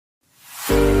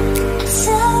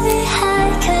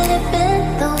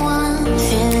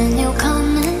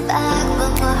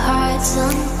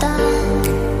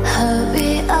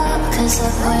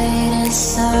I've waited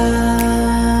so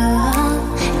long,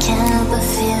 can't but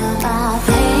feel my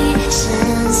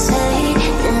patience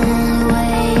fading,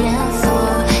 waiting for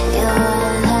your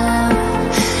love.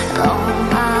 Oh,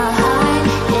 my heart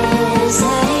is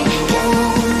aching,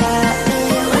 got me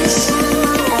wishing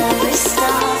on every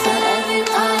star for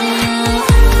everybody new.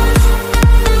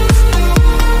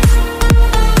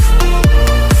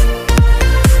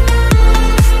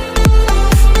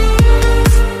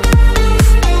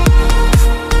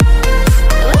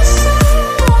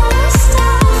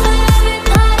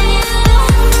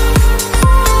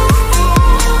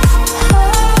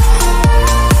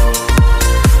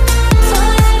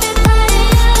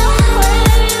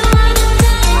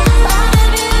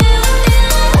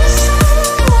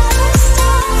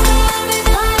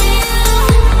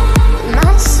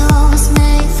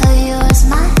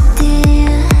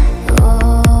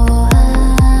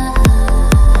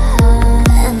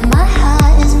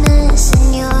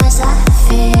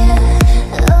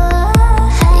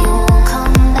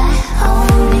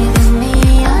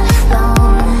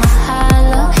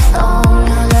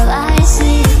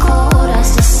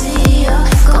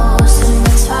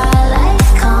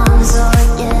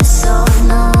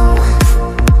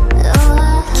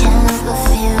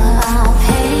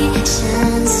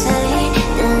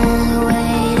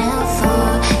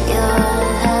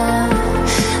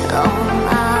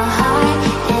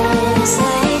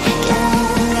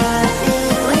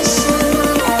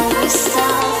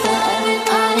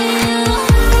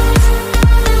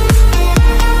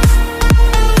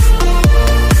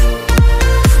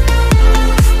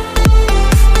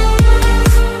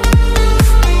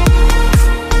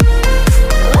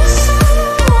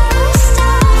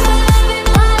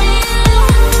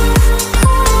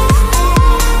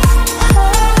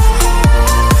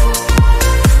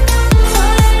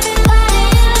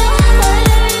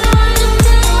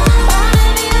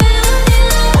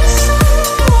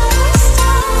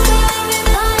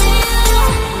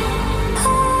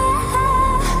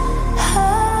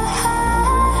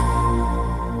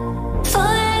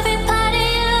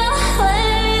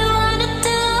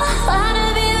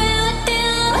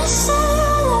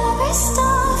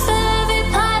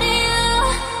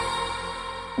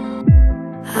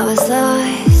 I was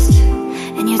lost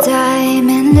in your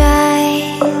diamond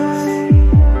eyes.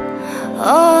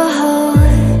 Oh,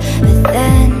 but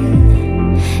then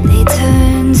they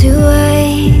turned to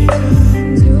ice.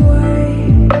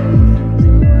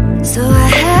 So I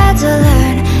had to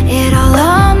learn it all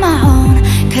on my own,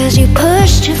 'cause you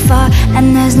pushed too far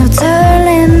and there's no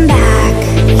turning back.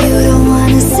 You don't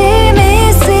wanna see me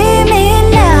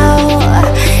now,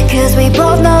 'cause we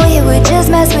both know it would just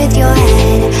mess with your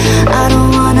head. I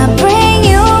don't wanna bring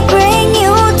you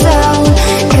down,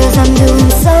 'cause I'm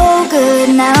doing so good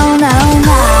now.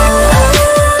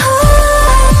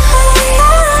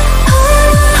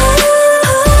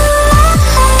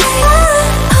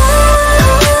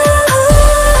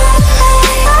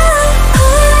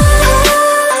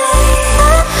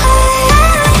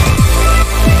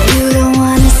 You don't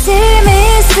wanna see me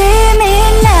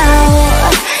now,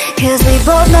 'cause we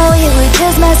both know it would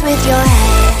just mess with your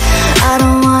head. I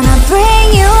don't wanna bring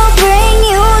you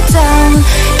down,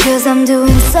 'cause I'm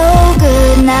doing so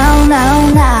good now.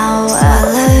 So I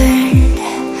learned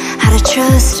how to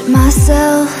trust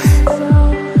myself.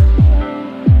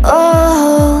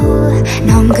 Oh,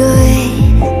 now I'm good,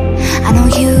 I know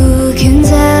you can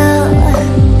tell.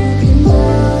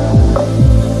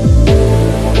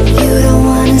 You don't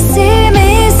wanna see me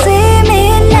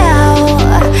now,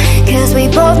 'cause we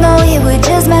both know it would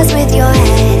just mess with your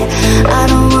head. I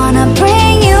don't wanna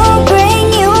bring you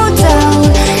down,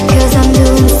 'cause I'm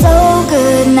doing so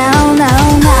good now.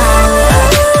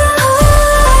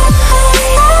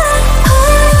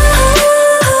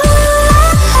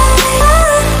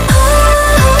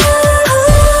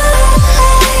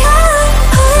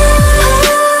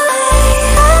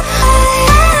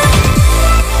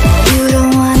 You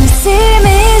don't wanna see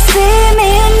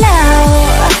me now,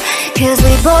 'cause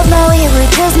we both know it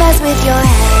would just mess with your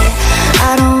head.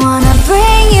 I don't wanna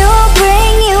bring you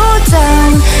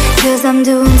down, 'cause I'm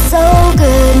doing so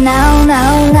good now.